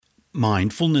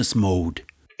Mindfulness mode.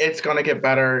 It's going to get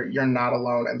better. You're not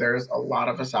alone. And there's a lot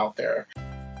of us out there.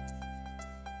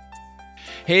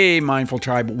 Hey, Mindful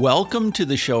Tribe. Welcome to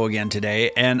the show again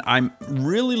today. And I'm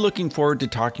really looking forward to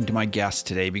talking to my guest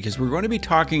today because we're going to be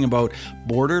talking about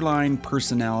borderline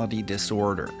personality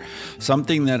disorder,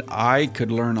 something that I could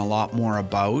learn a lot more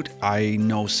about. I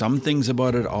know some things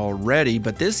about it already,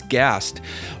 but this guest,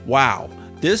 wow.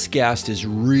 This guest is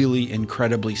really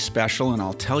incredibly special, and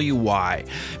I'll tell you why.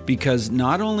 Because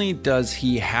not only does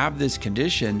he have this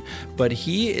condition, but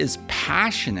he is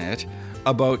passionate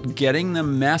about getting the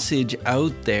message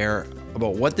out there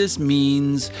about what this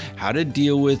means, how to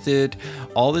deal with it,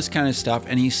 all this kind of stuff.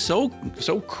 And he's so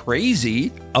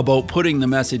crazy about putting the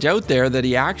message out there that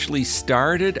he actually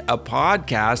started a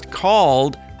podcast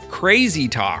called Crazy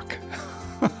Talk.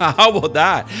 How about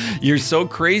that? You're so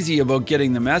crazy about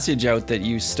getting the message out that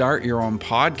you start your own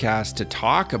podcast to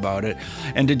talk about it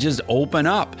and to just open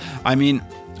up. I mean,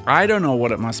 I don't know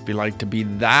what it must be like to be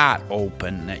that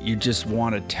open, that you just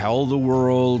want to tell the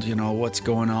world, what's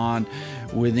going on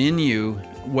within you.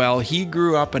 Well, he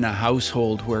grew up in a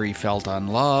household where he felt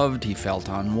unloved, he felt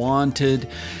unwanted,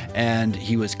 and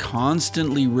he was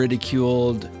constantly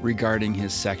ridiculed regarding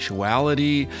his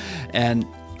sexuality. And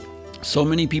so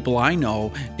many people I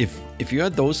know, if you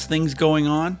had those things going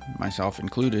on, myself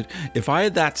included, if I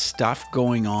had that stuff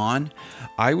going on,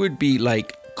 I would be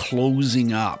like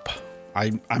closing up.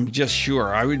 I'm just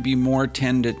sure I would be more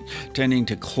tending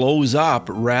to close up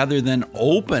rather than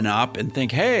open up and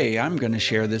think, hey, I'm going to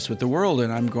share this with the world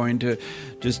and I'm going to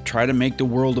just try to make the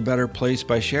world a better place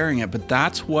by sharing it. But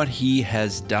that's what he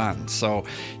has done. So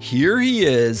here he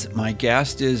is. My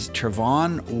guest is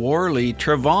Treyvon Worley.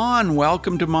 Treyvon,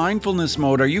 welcome to Mindfulness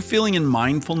Mode. Are you feeling in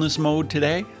mindfulness mode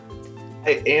today?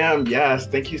 I am, yes.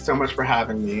 Thank you so much for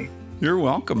having me. You're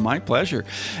welcome. My pleasure.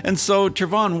 And so,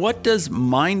 Treyvon, what does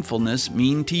mindfulness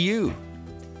mean to you?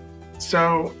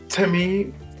 So, to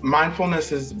me,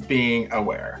 mindfulness is being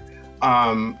aware,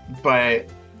 but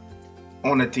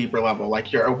on a deeper level.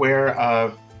 Like you're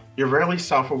really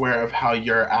self-aware of how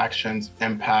your actions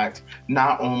impact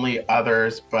not only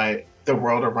others, but the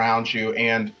world around you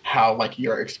and how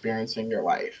you're experiencing your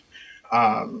life.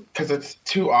 Because it's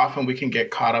too often we can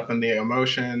get caught up in the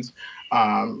emotions,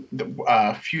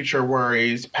 future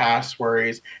worries, past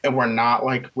worries, and we're not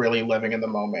really living in the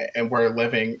moment, and we're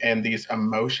living in these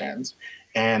emotions.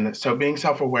 And so being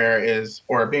self-aware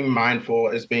or being mindful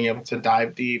is being able to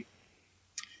dive deep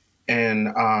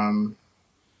and,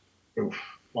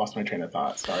 lost my train of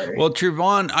thought. Sorry. Well,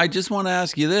 Treyvon, I just want to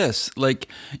ask you this,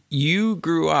 you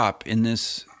grew up in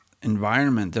this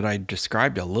environment that I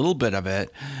described a little bit of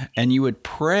it, and you would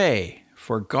pray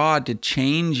for God to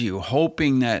change you,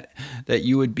 hoping that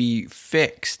you would be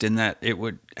fixed and that it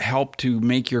would help to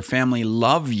make your family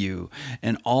love you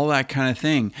and all that kind of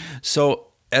thing. So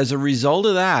as a result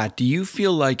of that, do you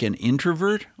feel like an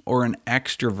introvert or an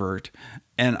extrovert?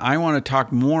 And I want to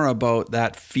talk more about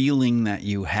that feeling that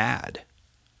you had.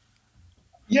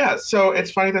 Yeah, so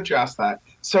it's funny that you asked that.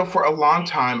 So for a long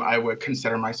time, I would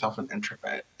consider myself an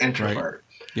introvert. Right.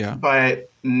 Yeah. But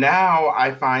now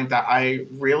I find that I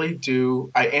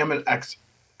am an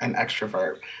extrovert.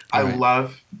 Right. I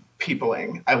love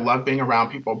peopling. I love being around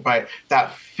people. But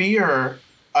that fear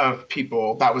of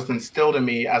people that was instilled in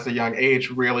me as a young age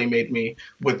really made me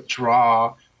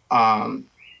withdraw. And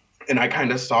I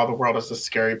kind of saw the world as a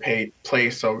scary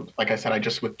place. So like I said, I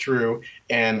just withdrew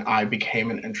and I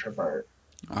became an introvert.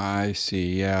 I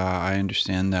see. Yeah, I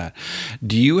understand that.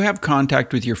 Do you have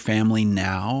contact with your family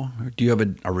now? Do you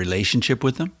have a relationship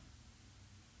with them?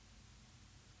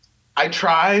 I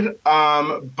tried,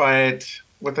 but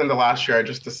within the last year, I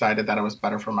just decided that it was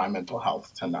better for my mental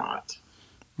health to not.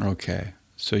 Okay.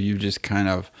 So you just kind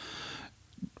of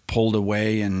pulled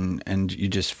away and you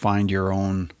just find your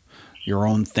own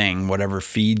thing, whatever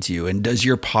feeds you. And does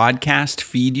your podcast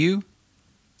feed you?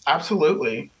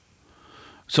 Absolutely.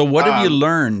 So what have you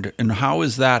learned, and how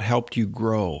has that helped you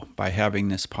grow by having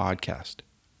this podcast?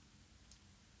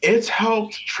 It's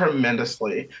helped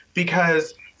tremendously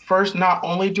because first, not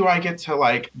only do I get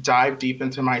to dive deep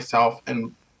into myself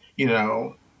and,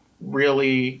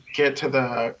 really get to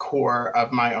the core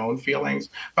of my own feelings,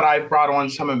 but I brought on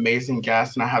some amazing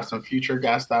guests, and I have some future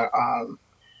guests that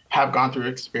have gone through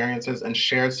experiences and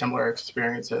shared similar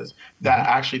experiences that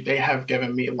actually they have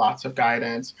given me lots of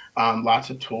guidance, lots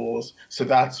of tools. So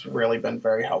that's really been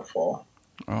very helpful.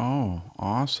 Oh,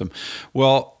 awesome.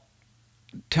 Well,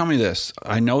 tell me this.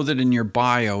 I know that in your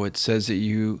bio, it says that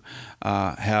you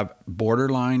have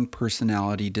borderline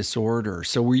personality disorder.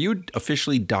 So were you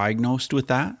officially diagnosed with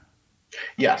that?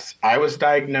 Yes, I was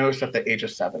diagnosed at the age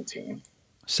of 17.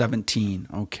 17.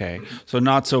 Okay. So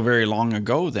not so very long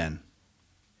ago then.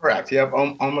 Correct. Yep.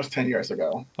 Almost 10 years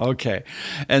ago. Okay.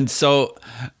 And so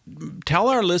tell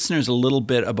our listeners a little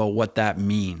bit about what that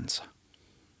means.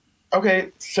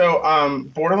 Okay. So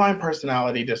borderline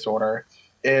personality disorder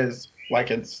is,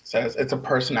 like it says, it's a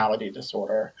personality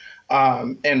disorder.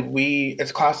 And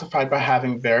it's classified by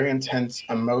having very intense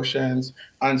emotions,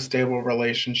 unstable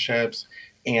relationships,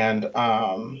 and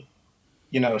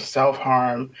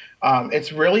self-harm.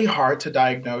 It's really hard to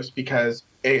diagnose because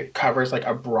it covers like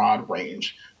a broad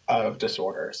range of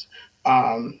disorders.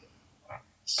 But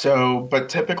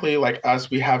typically, like us,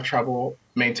 we have trouble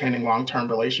maintaining long-term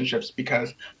relationships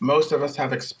because most of us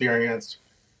have experienced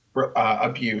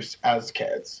abuse as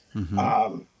kids.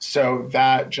 So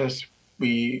that just,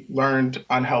 we learned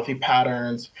unhealthy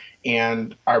patterns,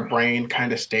 and our brain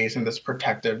kind of stays in this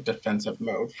protective defensive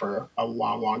mode for a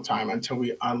long, long time until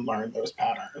we unlearn those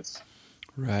patterns.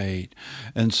 Right.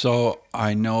 And so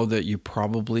I know that you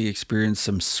probably experienced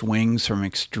some swings from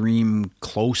extreme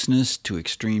closeness to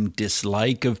extreme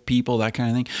dislike of people, that kind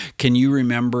of thing. Can you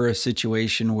remember a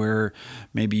situation where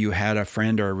maybe you had a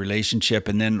friend or a relationship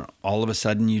and then all of a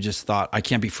sudden you just thought, I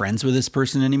can't be friends with this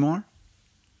person anymore?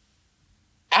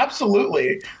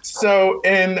 Absolutely. So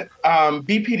in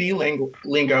BPD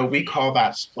lingo, we call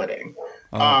that splitting.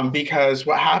 Because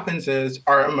what happens is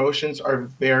our emotions are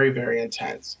very, very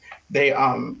intense.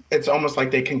 It's almost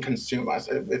like they can consume us.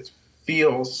 It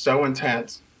feels so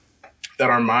intense that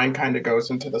our mind kind of goes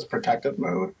into this protective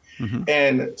mode.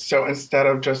 And so instead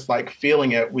of just like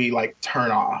feeling it, we like turn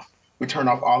off. We turn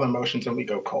off all the emotions and we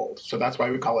go cold. So that's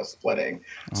why we call it splitting.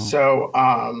 So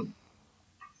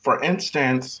for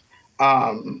instance,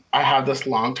 I have this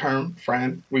long-term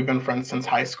friend. We've been friends since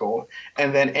high school.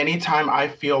 And then anytime I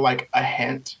feel like a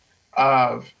hint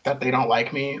of that they don't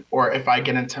like me, or if I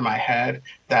get into my head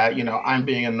that, I'm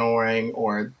being annoying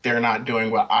or they're not doing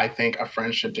what I think a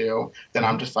friend should do, then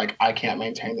I'm just like, I can't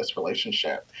maintain this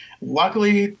relationship.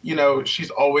 Luckily, she's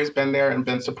always been there and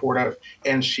been supportive,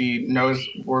 and she knows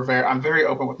I'm very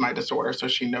open with my disorder. So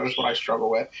she knows what I struggle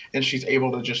with, and she's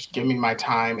able to just give me my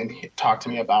time and talk to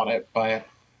me about it. But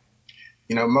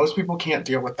most people can't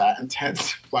deal with that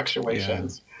intense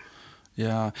fluctuations.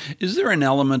 Yeah. Is there an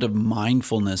element of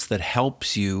mindfulness that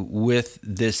helps you with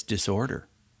this disorder?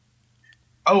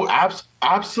 Oh,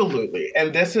 absolutely.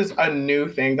 And this is a new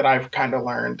thing that I've kind of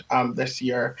learned this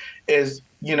year is,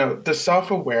 the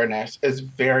self-awareness is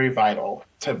very vital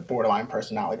to borderline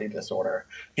personality disorder,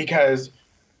 because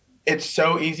it's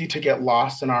so easy to get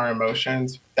lost in our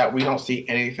emotions that we don't see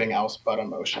anything else but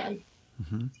emotion.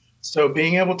 So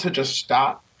being able to just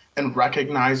stop and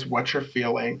recognize what you're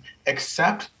feeling,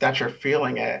 accept that you're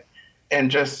feeling it, and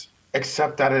just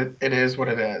accept that it is what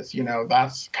it is.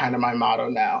 That's kind of my motto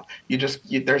now.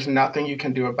 There's nothing you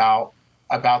can do about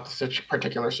the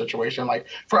particular situation. Like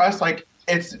for us, like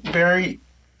it's very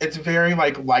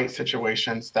like light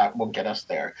situations that will get us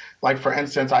there. Like for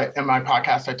instance, in my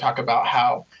podcast, I talk about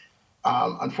how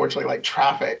unfortunately, like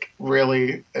traffic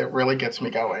really gets me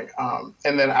going.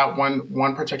 And then at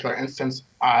one particular instance,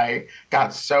 I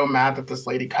got so mad that this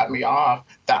lady cut me off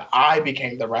that I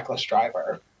became the reckless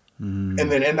driver. And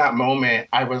then in that moment,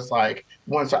 I was like,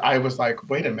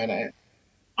 wait a minute,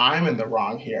 I'm in the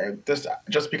wrong here. This,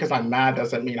 just because I'm mad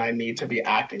doesn't mean I need to be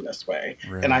acting this way.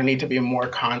 Right. And I need to be more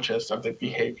conscious of the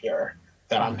behavior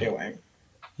that I'm doing.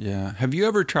 Yeah. Have you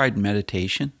ever tried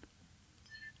meditation?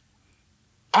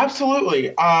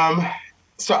 Absolutely.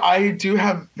 So I do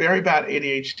have very bad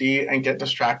ADHD and get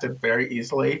distracted very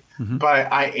easily,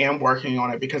 but I am working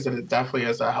on it because it definitely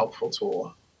is a helpful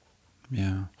tool.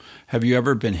 Yeah. Have you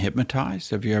ever been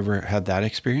hypnotized? Have you ever had that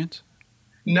experience?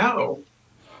 No.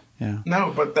 Yeah.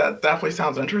 No, but that definitely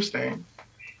sounds interesting.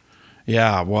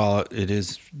 Yeah, well, it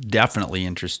is definitely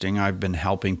interesting. I've been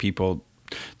helping people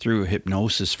through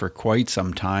hypnosis for quite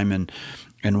some time,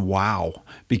 and wow,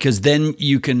 because then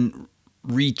you can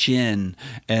reach in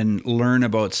and learn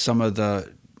about some of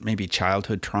the maybe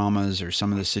childhood traumas or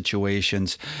some of the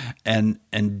situations and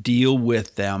deal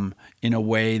with them in a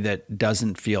way that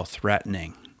doesn't feel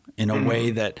threatening, in a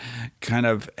way that kind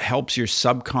of helps your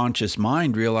subconscious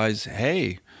mind realize,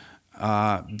 hey,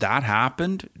 that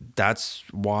happened. That's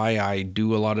why I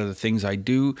do a lot of the things I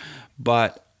do,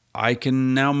 but I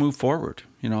can now move forward,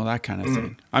 that kind of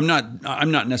thing. I'm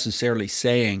not necessarily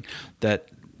saying that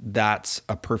that's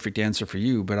a perfect answer for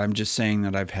you, but I'm just saying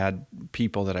that I've had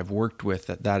people that I've worked with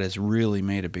that has really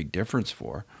made a big difference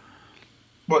for.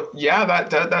 Well, yeah,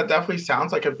 that definitely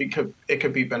sounds like it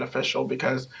could be beneficial,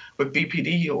 because with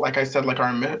BPD, like I said, like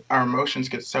our emotions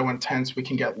get so intense, we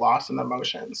can get lost in the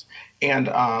emotions, and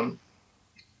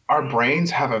our brains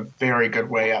have a very good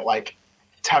way at like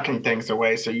tucking things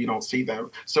away so you don't see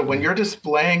them. So when you're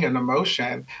displaying an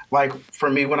emotion, like for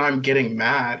me, when I'm getting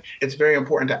mad, it's very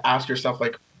important to ask yourself,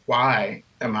 like, why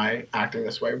am I acting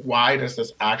this way? Why does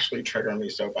this actually trigger me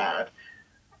so bad?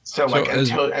 So So like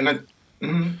until, and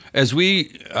then, as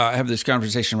we have this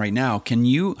conversation right now, can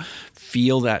you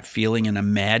feel that feeling and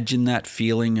imagine that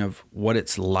feeling of what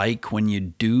it's like when you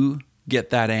do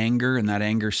get that anger and that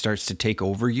anger starts to take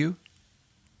over you?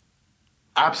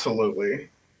 absolutely.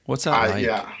 What's that like?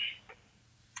 Yeah.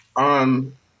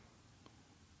 Um,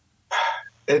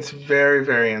 it's very,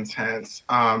 very intense.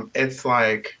 It's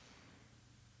like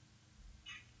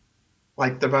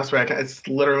the best way I can, it's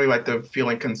literally like the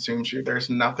feeling consumes you. There's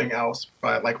nothing else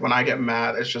but like when I get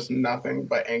mad, it's just nothing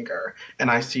but anger. And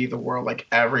I see the world like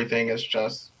everything is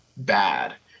just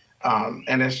bad.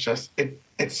 And it's just,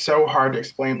 it's so hard to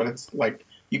explain, but it's like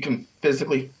you can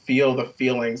physically feel the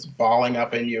feelings balling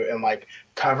up in you and like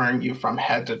covering you from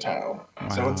head to toe.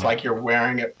 So it's Wow. like you're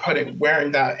wearing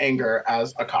that anger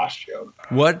as a costume.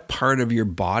 What part of your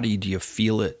body do you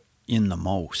feel it in the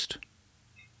most?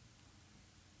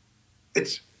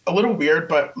 It's a little weird,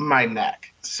 but my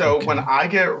neck. So when Okay. I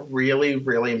get really,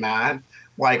 really mad,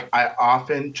 like I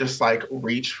often just like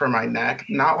reach for my neck,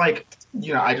 not like,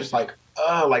 I just like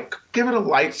give it a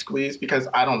light squeeze because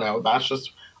I don't know. That's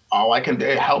just all I can do.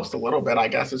 It helps a little bit. I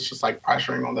guess it's just like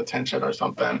pressuring on the tension or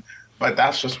something. But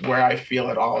that's just where I feel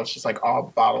it all. It's just like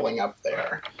all bottling up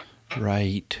there.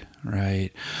 Right, right.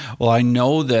 Well, I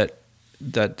know that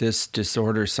this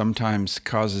disorder sometimes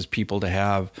causes people to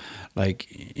have like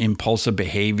impulsive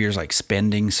behaviors like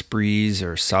spending sprees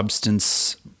or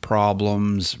substance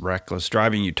problems, reckless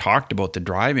driving. You talked about the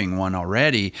driving one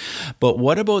already, but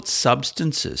what about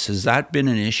substances? Has that been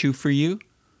an issue for you?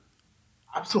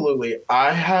 Absolutely.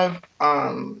 I have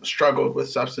struggled with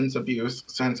substance abuse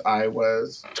since I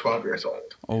was 12 years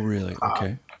old. Oh, really?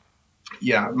 Okay.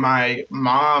 Yeah, my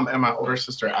mom and my older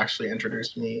sister actually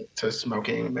introduced me to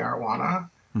smoking marijuana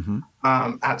Mm-hmm.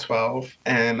 at 12.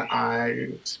 And I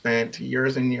spent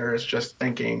years and years just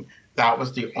thinking that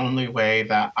was the only way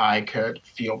that I could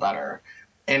feel better.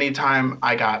 Anytime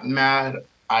I got mad,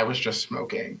 I was just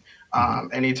smoking. Mm-hmm.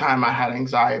 Anytime I had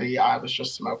anxiety, I was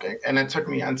just smoking. And it took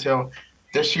me until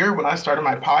this year when I started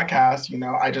my podcast,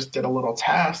 I just did a little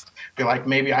test, be like,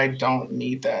 maybe I don't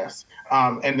need this.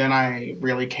 And then I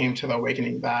really came to the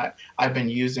awakening that I've been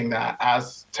using that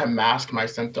as to mask my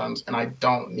symptoms, and I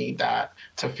don't need that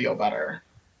to feel better.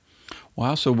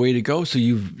 Wow, so way to go. So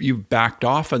you've backed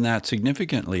off on that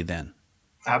significantly then.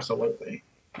 Absolutely.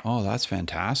 Oh, that's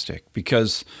fantastic.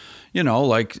 Because,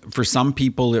 like for some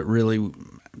people, it really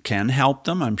can help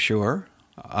them, I'm sure.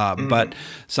 But Mhm.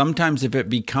 sometimes if it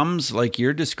becomes like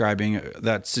you're describing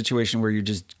that situation where you're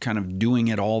just kind of doing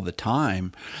it all the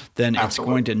time, then it's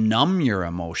going to Absolutely. numb your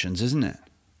emotions, isn't it?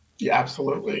 Yeah,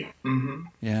 absolutely.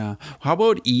 Yeah. How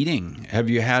about eating?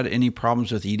 Have you had any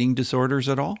problems with eating disorders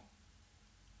at all?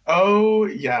 Oh,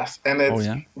 yes. And Oh, it's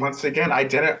yeah. once again,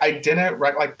 like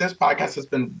this podcast has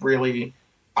been really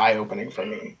eye-opening for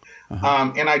me.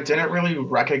 Uh-huh. And I didn't really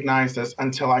recognize this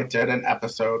until I did an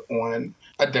episode on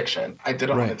addiction. I did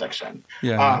it on Right. addiction.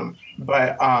 Yeah, yeah.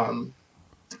 But I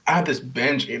have this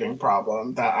binge eating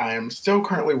problem that I am still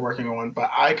currently working on, but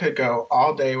I could go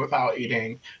all day without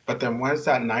eating. But then once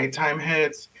that nighttime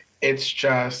hits, it's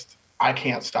just, I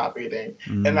can't stop eating.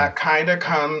 And Mm. that kind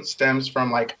of stems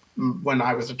from like when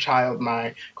I was a child,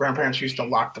 my grandparents used to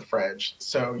lock the fridge.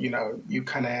 So,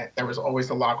 there was always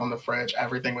a lock on the fridge,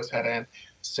 everything was hidden.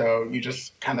 So you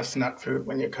just kind of snuck food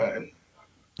when you could.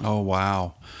 Oh,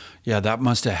 wow. Yeah, that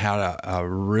must have had a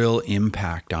real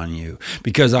impact on you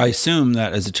because I assume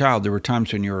that as a child, there were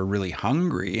times when you were really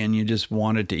hungry and you just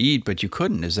wanted to eat, but you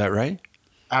couldn't. Is that right?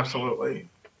 Absolutely.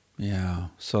 Yeah.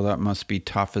 So that must be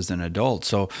tough as an adult.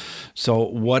 So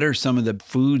what are some of the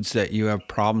foods that you have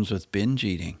problems with binge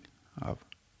eating of?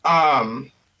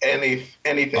 Um,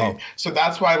 anything. Oh, So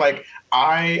that's why, like,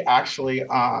 I actually,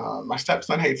 my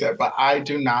stepson hates it, but I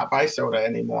do not buy soda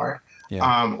anymore,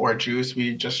 yeah. or juice.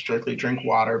 We just strictly drink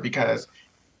water because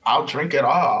I'll drink it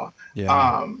all.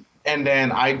 Yeah. And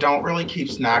then I don't really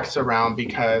keep snacks around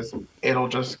because it'll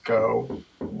just go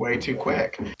way too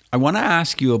quick. I want to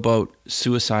ask you about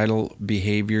suicidal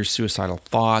behaviors, suicidal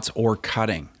thoughts, or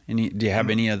cutting. Do you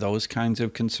have any of those kinds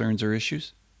of concerns or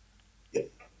issues?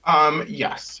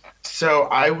 Yes. So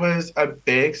I was a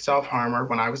big self-harmer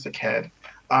when I was a kid.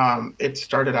 It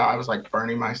started out, I was like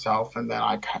burning myself, and then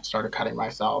I started cutting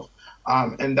myself.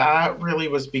 And that really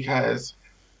was because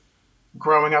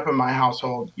growing up in my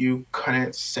household, you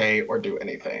couldn't say or do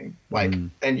anything. Like, Mm.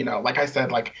 and like I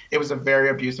said, like it was a very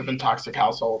abusive and toxic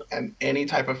household, and any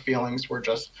type of feelings were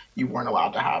just, you weren't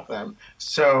allowed to have them.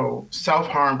 So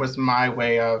self-harm was my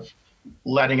way of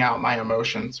letting out my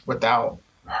emotions without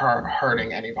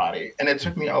hurting anybody. And it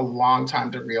took me a long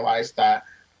time to realize that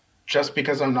just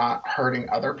because I'm not hurting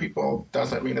other people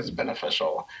doesn't mean it's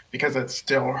beneficial, because it's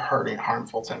still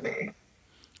harmful to me.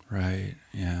 Right.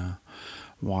 Yeah.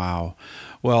 Wow.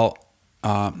 Well,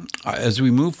 as we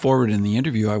move forward in the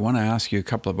interview, I want to ask you a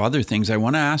couple of other things. I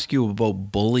want to ask you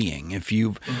about bullying. If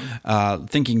you've,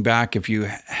 thinking back, if you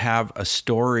have a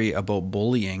story about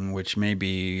bullying, which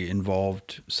maybe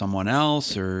involved someone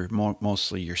else or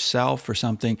mostly yourself or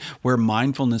something, where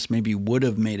mindfulness maybe would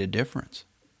have made a difference.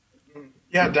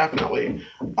 Yeah, definitely.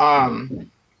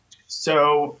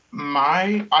 So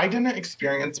I didn't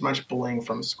experience much bullying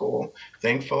from school,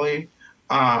 thankfully.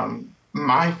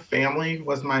 My family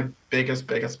was my biggest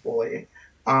bully.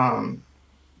 Um,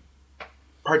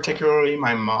 Particularly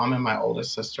my mom and my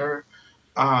oldest sister.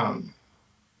 Um,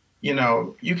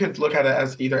 you could look at it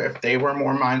as either if they were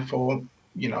more mindful,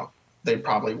 you know, they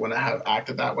probably wouldn't have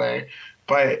acted that way.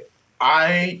 But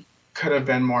I could have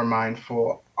been more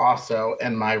mindful also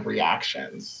in my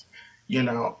reactions.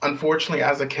 Unfortunately,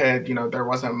 as a kid, there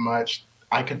wasn't much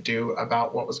I could do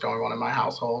about what was going on in my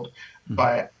household, Mm-hmm.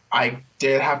 but I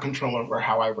did have control over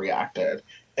how I reacted.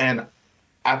 And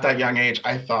at that young age,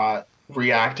 I thought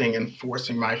reacting and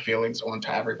forcing my feelings onto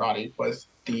everybody was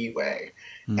the way.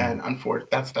 Mm. And unfortunately,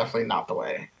 that's definitely not the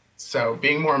way. So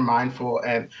being more mindful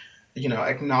and,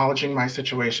 acknowledging my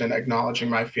situation, acknowledging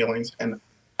my feelings, and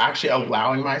actually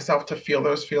allowing myself to feel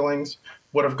those feelings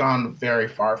would have gone very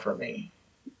far for me.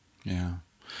 Yeah.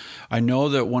 I know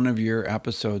that one of your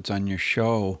episodes on your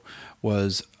show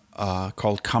was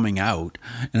called Coming Out.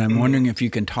 And I'm Mhm. wondering if you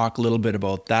can talk a little bit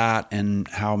about that and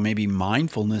how maybe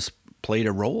mindfulness played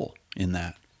a role in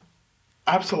that.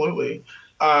 Absolutely.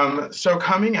 So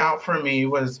coming out for me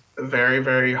was very,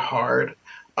 very hard.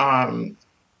 Um,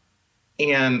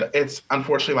 And it's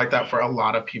unfortunately like that for a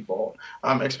lot of people,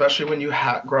 especially when you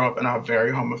grow up in a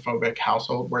very homophobic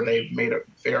household where they've made it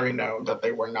very known that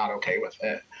they were not okay with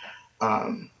it.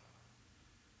 Um,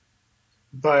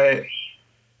 but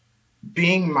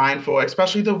being mindful,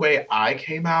 especially the way I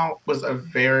came out, was a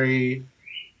very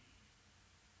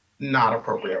not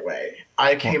appropriate way.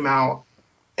 I Well, came out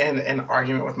in an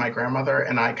argument with my grandmother,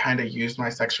 and I kind of used my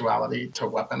sexuality to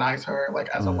weaponize her, like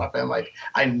as a uh, weapon. Like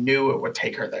I knew it would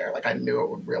take her there. Like I knew it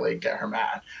would really get her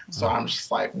mad. So uh, I'm just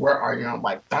like, we're arguing. I'm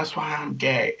like, that's why I'm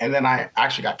gay. And then I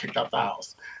actually got kicked out the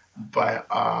house. But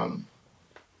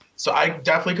so I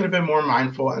definitely could have been more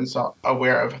mindful and so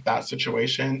aware of that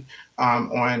situation,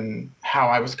 on how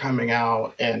I was coming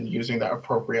out and using the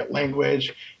appropriate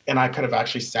language. And I could have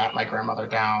actually sat my grandmother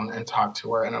down and talked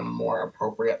to her in a more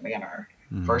appropriate manner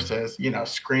mm, versus,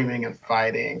 screaming and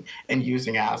fighting and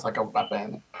using it as like a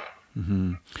weapon.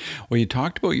 mm-hmm. Well, you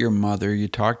talked about your mother, you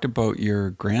talked about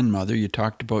your grandmother, you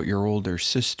talked about your older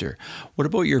sister. What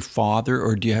about your father,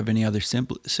 or do you have any other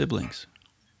siblings?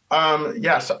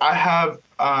 Yeah, so I have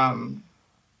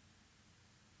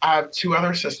two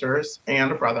other sisters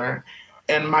and a brother.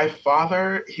 And my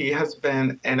father, he has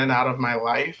been in and out of my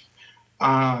life,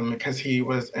 because he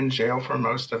was in jail for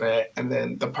most of it. And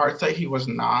then the parts that he was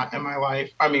not in my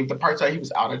life, I mean, the parts that he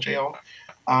was out of jail,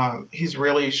 he's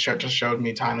really just showed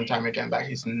me time and time again that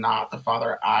he's not the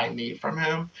father I need from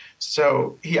him.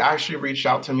 So he actually reached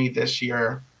out to me this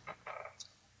year,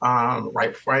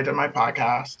 right before I did my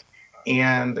podcast.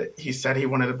 And he said he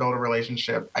wanted to build a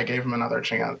relationship. I gave him another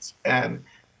chance. And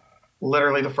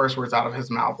literally the first words out of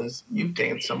his mouth is, "You've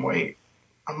gained some weight."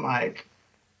 I'm like,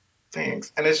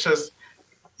 thanks. And it's just,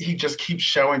 he just keeps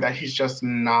showing that he's just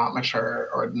not mature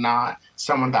or not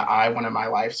someone that I want in my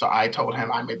life. So I told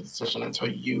him, I made the decision, until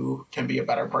you can be a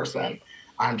better person,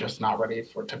 I'm just not ready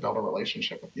to build a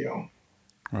relationship with you.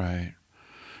 Right.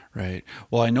 Right.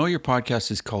 Well, I know your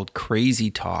podcast is called Crazy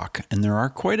Talk, and there are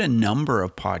quite a number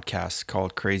of podcasts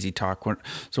called Crazy Talk.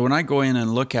 So when I go in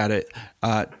and look at it,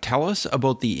 tell us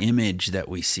about the image that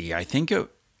we see. I think, if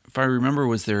I remember,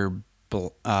 was there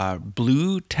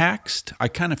blue text? I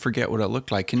kind of forget what it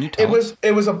looked like. Can you It tell us? was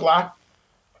it was a black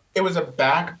it was a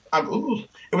back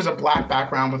it was a black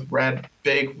background with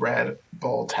big red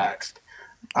bold text.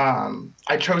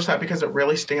 I chose that because it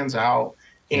really stands out,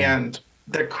 Yeah. and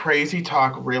the crazy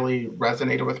talk really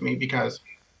resonated with me because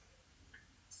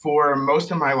for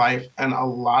most of my life, and a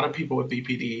lot of people with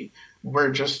BPD, we're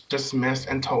just dismissed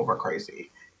and told we're crazy.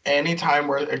 Anytime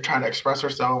we're trying to express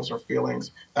ourselves or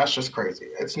feelings, that's just crazy.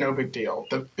 It's no big deal.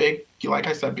 Like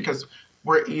I said, because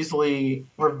we're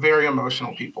very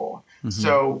emotional people.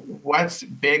 So what's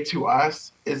big to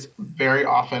us is very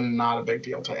often not a big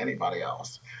deal to anybody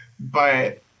else.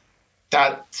 But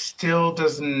that still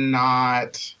does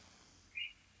not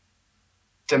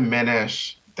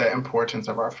diminish the importance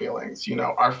of our feelings. You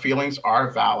know, our feelings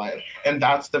are valid. And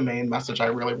that's the main message I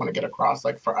really want to get across.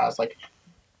 Like for us, like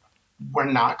we're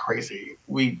not crazy.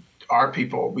 We are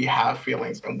people, we have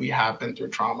feelings, and we have been through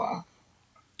trauma.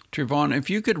 Treyvon, if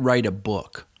you could write a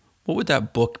book, what would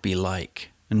that book be like?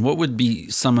 And what would be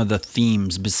some of the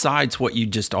themes besides what you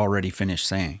just already finished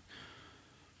saying?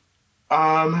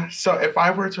 So if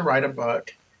I were to write a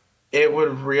book, it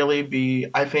would really be,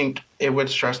 I think it would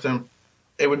stress them,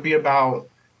 it would be about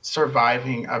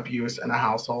surviving abuse in a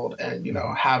household and, you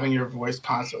know, having your voice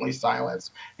constantly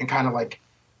silenced and kind of like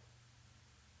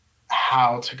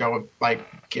how to go like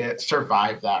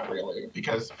survive that really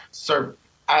because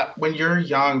when you're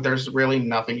young there's really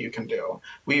nothing you can do.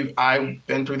 I've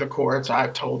been through the courts,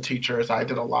 I've told teachers, I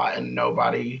did a lot, and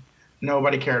nobody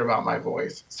cared about my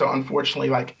voice. So unfortunately,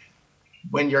 like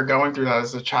when you're going through that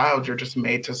as a child, you're just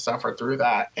made to suffer through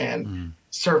that, and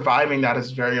surviving that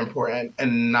is very important,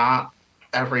 and not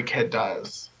every kid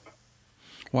does.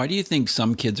 Why do you think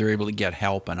some kids are able to get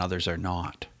help and others are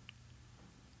not?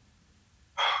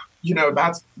 You know,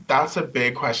 that's a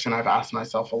big question I've asked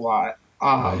myself a lot.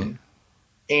 Right.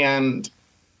 And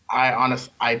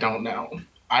I don't know.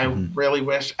 I really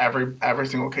wish every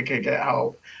single kid could get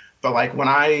help. But like when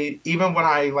I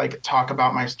like talk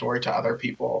about my story to other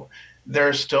people,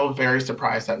 they're still very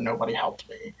surprised that nobody helped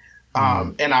me.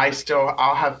 And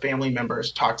I'll have family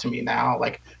members talk to me now,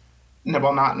 like, no,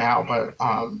 well, not now, but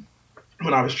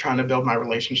when I was trying to build my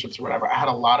relationships or whatever, I had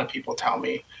a lot of people tell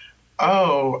me,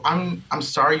 oh, I'm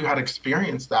sorry you had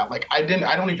experienced that. Like I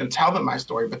don't even tell them my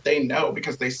story, but they know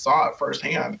because they saw it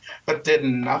firsthand, but did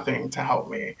nothing to help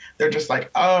me. They're just like,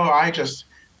 oh, I just,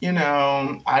 you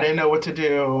know, I didn't know what to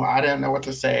do. I didn't know what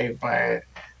to say. But,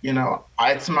 you know,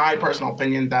 it's my personal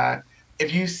opinion that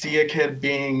if you see a kid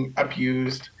being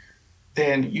abused,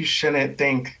 then you shouldn't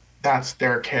think that's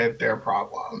their kid, their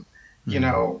problem. You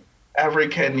know, every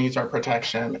kid needs our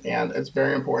protection, and it's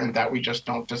very important that we just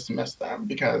don't dismiss them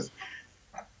because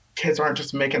kids aren't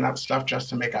just making up stuff just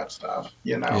to make up stuff,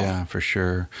 you know? Yeah, for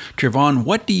sure. Treyvon,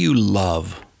 what do you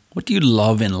love? What do you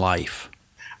love in life?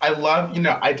 I love, you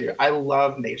know, I do. I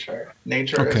love nature.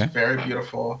 Nature is very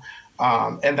beautiful.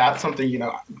 And that's something, you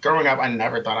know, growing up, I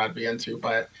never thought I'd be into,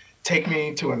 but take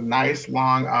me to a nice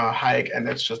long hike, and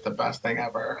it's just the best thing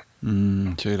ever.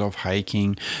 So you love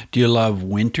hiking. Do you love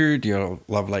winter? Do you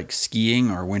love like skiing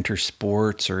or winter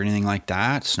sports or anything like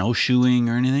that? Snowshoeing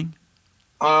or anything?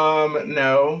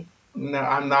 No,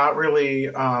 I'm not really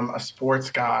a sports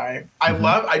guy.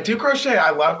 I do crochet. I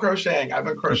love crocheting. I've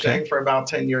been crocheting for about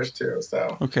 10 years too.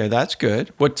 So okay, that's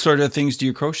good. What sort of things do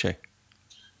you crochet?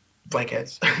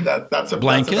 Blankets. That's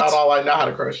Blankets? about all I know how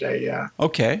to crochet. Yeah.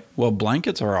 Okay. Well,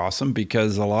 blankets are awesome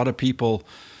because there are a lot of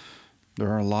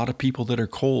people that are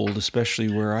cold, especially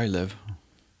where I live.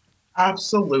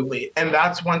 Absolutely. And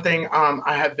that's one thing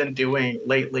I have been doing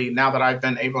lately now that I've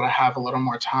been able to have a little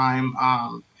more time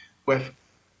with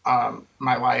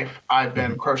my life. I've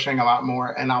been crocheting a lot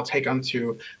more, and I'll take them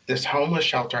to this homeless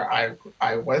shelter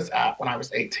I was at when I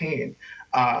was 18.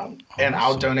 And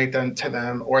I'll donate them to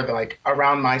them, or like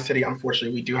around my city.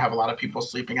 Unfortunately, we do have a lot of people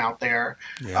sleeping out there.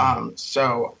 Yeah.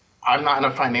 So I'm not in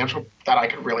a financial that I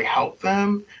could really help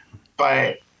them,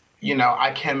 but you know,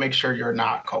 I can make sure you're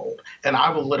not cold. And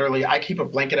I keep a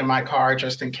blanket in my car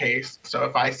just in case. So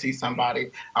if I see somebody,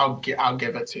 I'll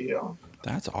give it to you.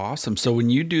 That's awesome. So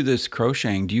when you do this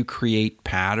crocheting, do you create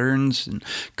patterns and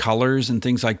colors and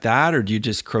things like that? Or do you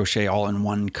just crochet all in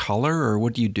one color, or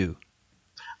what do you do?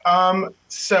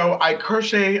 So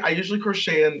I usually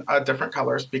crochet in different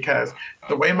colors because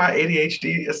the way my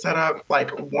ADHD is set up, like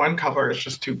one color is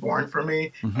just too boring for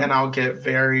me, and I'll get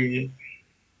very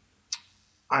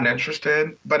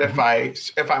uninterested. But if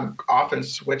I'm often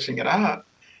switching it up,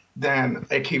 then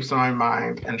it keeps my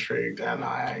mind intrigued and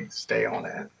I stay on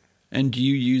it. And do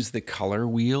you use the color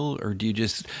wheel, or do you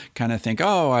just kind of think,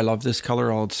 oh, I love this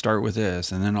color, I'll start with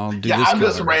this, and then I'll do this color? Yeah, I'm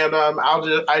just random.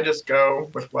 I just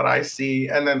go with what I see.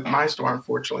 And then my store,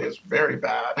 unfortunately, is very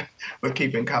bad with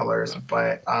keeping colors.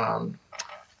 But I'm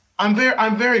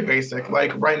very basic.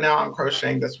 Like right now I'm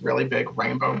crocheting this really big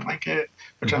rainbow blanket,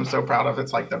 which I'm so proud of.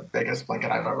 It's like the biggest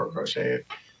blanket I've ever crocheted.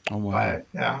 Oh, wow. But,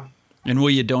 yeah. And will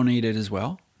you donate it as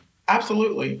well?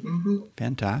 Absolutely.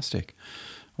 Fantastic.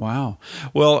 Wow.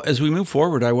 Well, as we move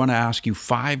forward, I want to ask you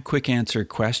 5 quick answer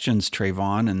questions,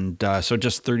 Treyvon. And so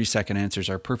just 30-second answers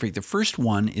are perfect. The first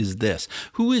one is this: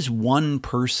 who is one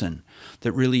person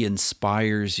that really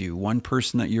inspires you? One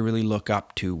person that you really look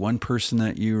up to? One person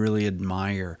that you really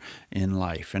admire in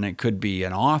life? And it could be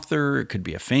an author, it could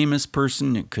be a famous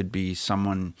person, it could be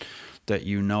someone that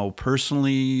you know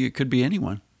personally, it could be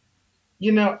anyone.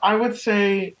 I would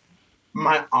say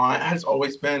my aunt has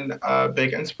always been a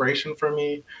big inspiration for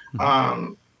me.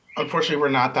 Mm-hmm. Unfortunately, we're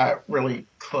not that really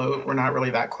close. We're not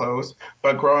really that close.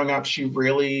 But growing up, she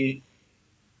really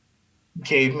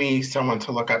gave me someone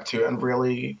to look up to and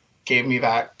really gave me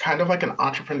that kind of like an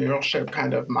entrepreneurship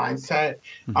kind of mindset,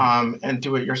 Mm-hmm. and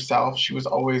do it yourself. She was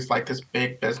always like this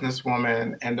big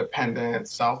businesswoman, independent,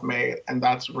 self-made. And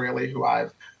that's really who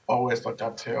I've always looked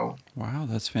up to. Wow,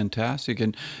 that's fantastic.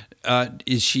 And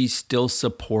is she still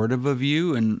supportive of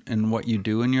you and what you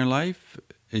do in your life?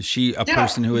 Is she a Yeah.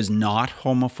 person who is not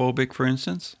homophobic, for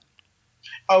instance?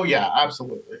 Oh yeah,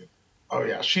 absolutely. Oh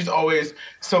yeah, she's always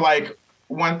so like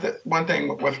one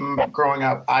thing with growing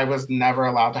up, I was never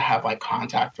allowed to have like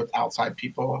contact with outside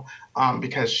people,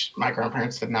 because my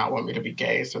grandparents did not want me to be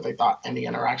gay, so they thought any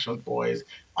interaction with boys,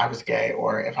 I was gay,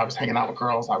 or if I was hanging out with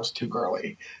girls, I was too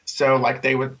girly. So like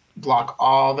they would block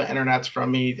all the internets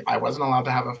from me. I wasn't allowed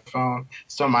to have a phone.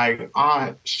 So my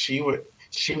aunt, she would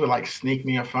like sneak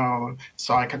me a phone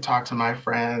so I could talk to my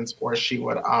friends, or she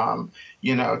would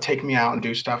take me out and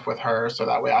do stuff with her so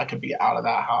that way I could be out of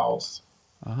that house.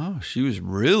 Oh, she was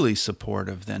really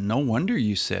supportive then. No wonder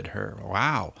you said her.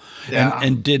 Wow. And Yeah.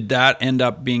 and did that end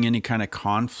up being any kind of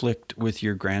conflict with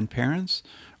your grandparents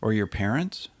or your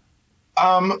parents?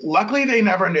 Luckily they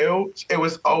never knew. It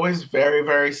was always very,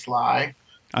 very sly.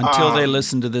 Until they Um,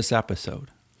 listened to this episode.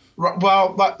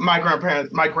 well, but my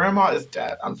grandma is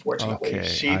dead, unfortunately. Okay,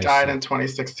 She I died see. in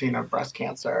 2016 of breast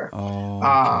cancer. Oh,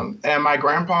 okay. And my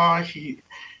grandpa,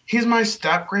 he's my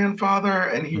step grandfather,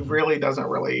 and he Hmm. really doesn't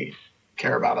really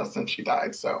care about us since she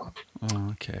died. So Oh,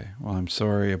 okay. Well, I'm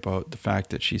sorry about the fact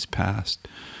that she's passed.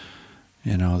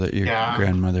 You know, that your yeah.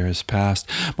 grandmother has passed.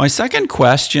 My second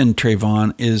question,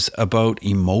 Trayvon, is about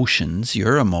emotions,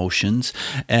 your emotions,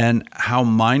 and how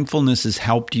mindfulness has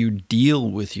helped you deal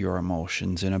with your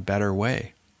emotions in a better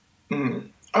way. Mhm.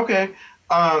 Okay.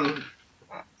 Um,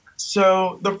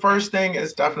 So the first thing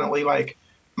is definitely like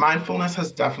mindfulness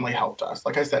has definitely helped us.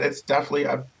 Like I said, it's definitely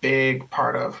a big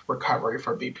part of recovery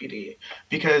for BPD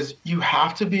because you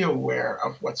have to be aware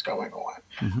of what's going on.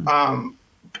 Hmm.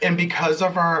 And because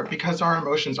our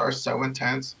emotions are so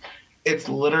intense, it's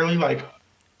literally like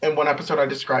in one episode I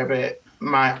describe it,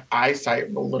 my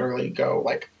eyesight will literally go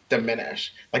like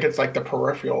diminish. Like it's like the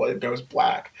peripheral, it goes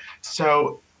black.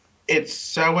 So it's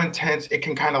so intense, it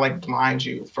can kind of like blind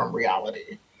you from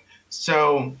reality.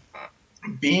 So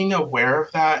being aware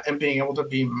of that and being able to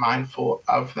be mindful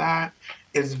of that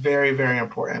is very, very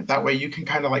important. That way you can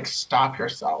kind of like stop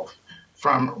yourself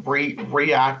from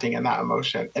reacting in that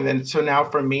emotion. And then, so now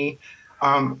for me,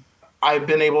 um, I've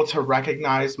been able to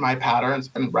recognize my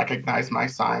patterns and recognize my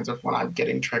signs of when I'm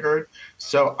getting triggered.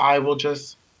 So I will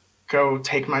just go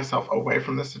take myself away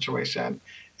from the situation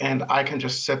and I can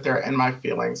just sit there in my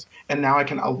feelings. And now I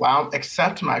can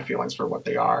accept my feelings for what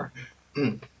they are.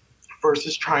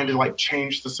 Versus trying to like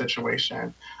change the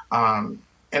situation. And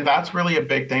that's really a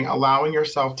big thing. Allowing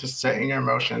yourself to sit in your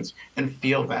emotions and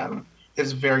feel them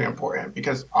is very important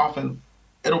because often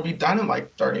it'll be done in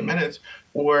like 30 minutes.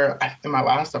 Or in my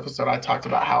last episode, I talked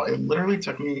about how it literally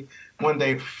took me one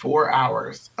day 4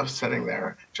 hours of sitting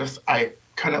there. Just I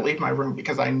couldn't leave my room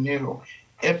because I knew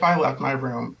if I left my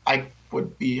room, I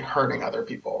would be hurting other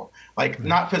people. Like Right.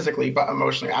 not physically, but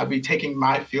emotionally. I'd be taking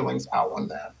my feelings out on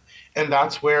them. And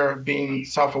that's where being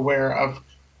self aware of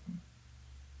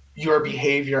your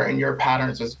behavior and your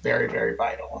patterns is very, very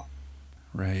vital.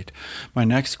 Right. My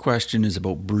next question is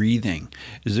about breathing.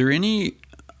 Is there any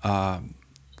uh,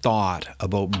 thought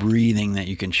about breathing that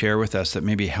you can share with us that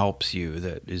maybe helps you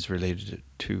that is related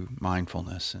to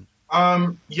mindfulness?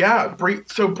 And Yeah,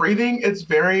 so breathing, it's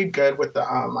very good with the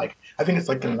like I think it's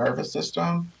like the nervous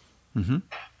system. hmm.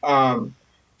 Um,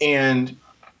 and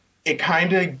it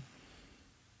kind of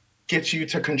gets you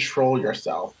to control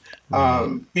yourself.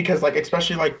 Right. Because like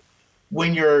especially like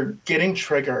when you're getting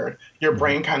triggered, your Hmm.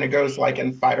 brain kind of goes like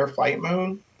in fight or flight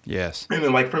mode. Yes. And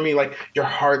then, like for me, like your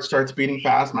heart starts beating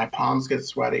fast, my palms get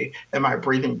sweaty, and my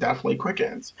breathing definitely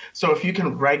quickens. So, if you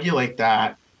can regulate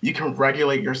that, you can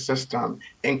regulate your system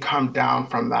and come down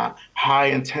from that high,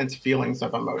 intense feelings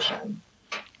of emotion.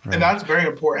 And Right. that's very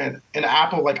important. In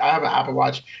Apple, like I have an Apple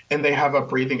Watch, and they have a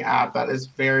breathing app that is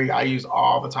I use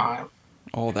all the time.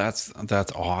 Oh, that's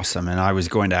awesome. And I was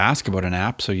going to ask about an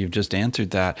app, so you've just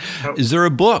answered that. Oh. Is there a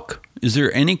book? Is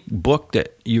there any book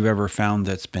that you've ever found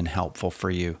that's been helpful for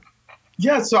you?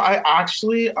 Yeah, so I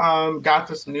actually got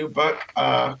this new book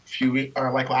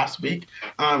last week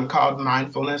called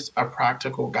Mindfulness: A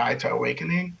Practical Guide to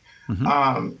Awakening.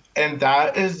 And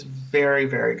that is very,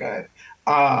 very good.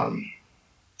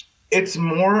 It's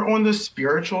more on the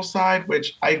spiritual side,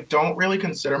 which I don't really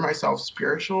consider myself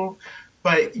spiritual,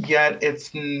 but yet it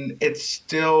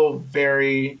still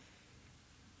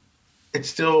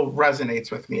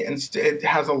resonates with me, and it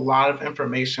has a lot of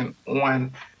information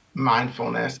on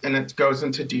mindfulness, and it goes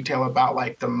into detail about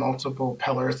like the multiple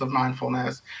pillars of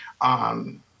mindfulness.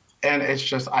 And it's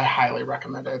just, I highly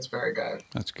recommend it. It's very good.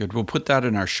 That's good. We'll put that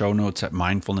in our show notes at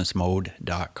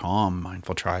mindfulnessmode.com,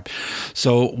 Mindful Tribe.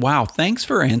 So, wow, thanks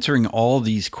for answering all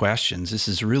these questions. This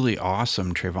is really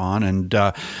awesome, Treyvon. And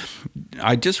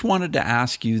I just wanted to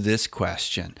ask you this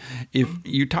question. If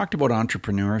you talked about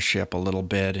entrepreneurship a little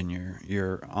bit and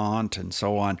your aunt and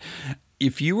so on,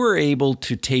 if you were able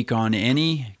to take on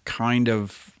any kind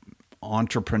of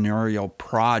entrepreneurial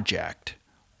project,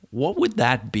 what would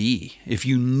that be if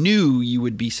you knew you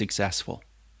would be successful?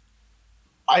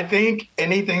 I think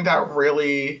anything that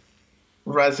really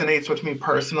resonates with me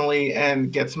personally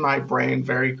and gets my brain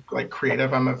very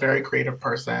creative. I'm a very creative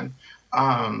person.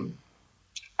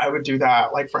 I would do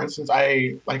that. Like, for instance,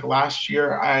 last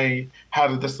year I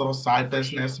had this little side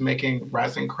business making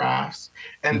resin crafts,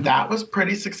 and that was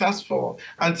pretty successful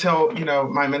until,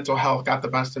 my mental health got the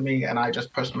best of me and I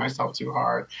just pushed myself too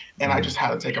hard and I just had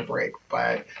to take a break.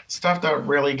 But stuff that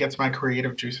really gets my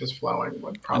creative juices flowing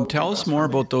would probably. And tell us more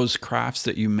about those crafts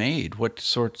that you made. What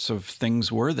sorts of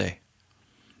things were they?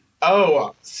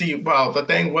 Oh, well, the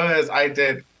thing was I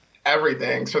did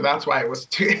everything, so that's why it was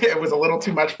a little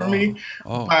too much for me.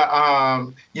 But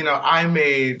I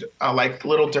made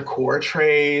little decor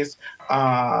trays.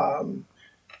 Did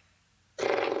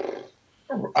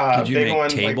you make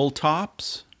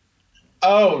tabletops?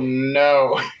 Oh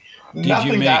no. Did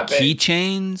you make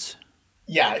keychains?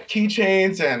 Yeah,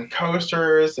 keychains and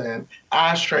coasters and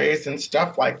ashtrays and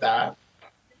stuff like that.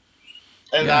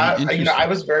 And I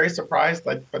was very surprised,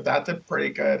 but that did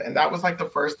pretty good. And that was the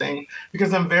first thing,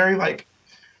 because I'm a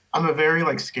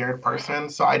very scared person.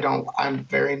 So I'm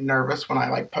very nervous when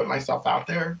I put myself out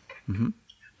there.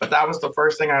 But that was the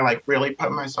first thing I really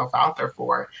put myself out there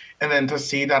for. And then to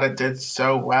see that it did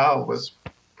so well was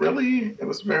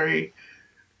very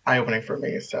eye-opening for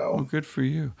me. So well, good for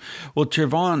you. Well,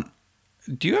 Treyvon,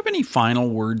 do you have any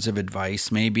final words of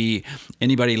advice? Maybe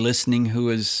anybody listening who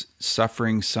is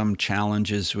suffering some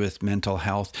challenges with mental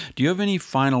health. Do you have any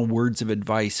final words of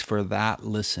advice for that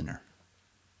listener?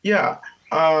 Yeah.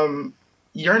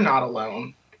 You're not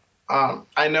alone.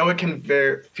 I know it can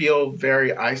feel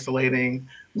very isolating,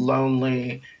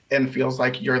 lonely, and feels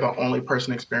like you're the only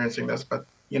person experiencing this, but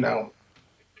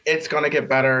it's going to get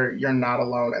better. You're not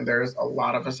alone. And there's a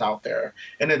lot of us out there.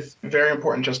 And it's very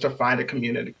important just to find a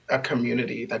community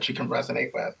that you can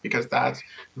resonate with, because that's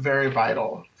very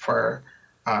vital for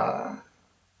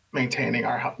maintaining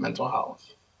our mental health.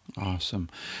 Awesome.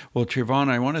 Well, Treyvon,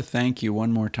 I want to thank you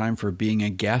one more time for being a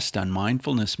guest on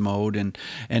Mindfulness Mode and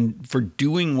for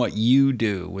doing what you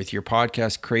do with your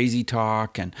podcast, Crazy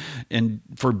Talk, and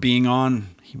for being on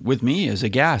with me as a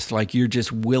guest. You're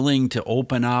just willing to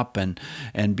open up and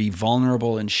be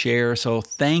vulnerable and share. So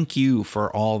thank you for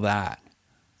all that.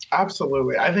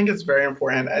 Absolutely. I think it's very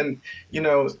important. And,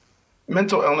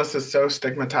 mental illness is so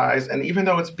stigmatized. And even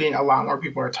though a lot more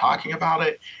people are talking about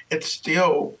it, it's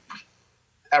still,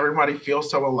 everybody feels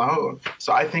so alone.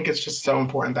 So I think it's just so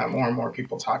important that more and more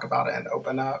people talk about it and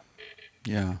open up.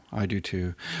 Yeah, I do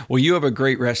too. Well, you have a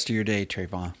great rest of your day,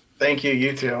 Treyvon. Thank you.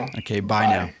 You too. Okay, bye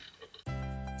now.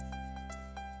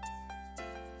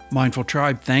 Mindful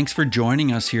Tribe, thanks for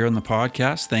joining us here on the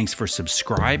podcast. Thanks for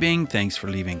subscribing. Thanks for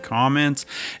leaving comments.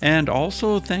 And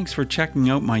also thanks for checking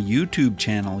out my YouTube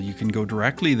channel. You can go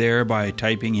directly there by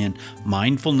typing in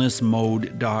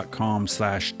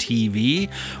mindfulnessmode.com/TV,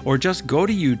 or just go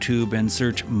to YouTube and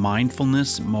search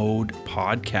Mindfulness Mode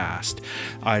Podcast.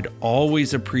 I'd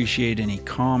always appreciate any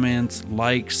comments,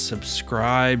 likes,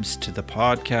 subscribes to the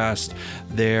podcast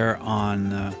there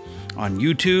on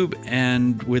YouTube.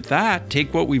 And with that,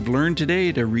 take what we've learned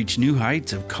today to reach new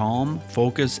heights of calm,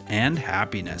 focus, and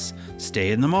happiness. Stay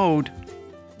in the mode.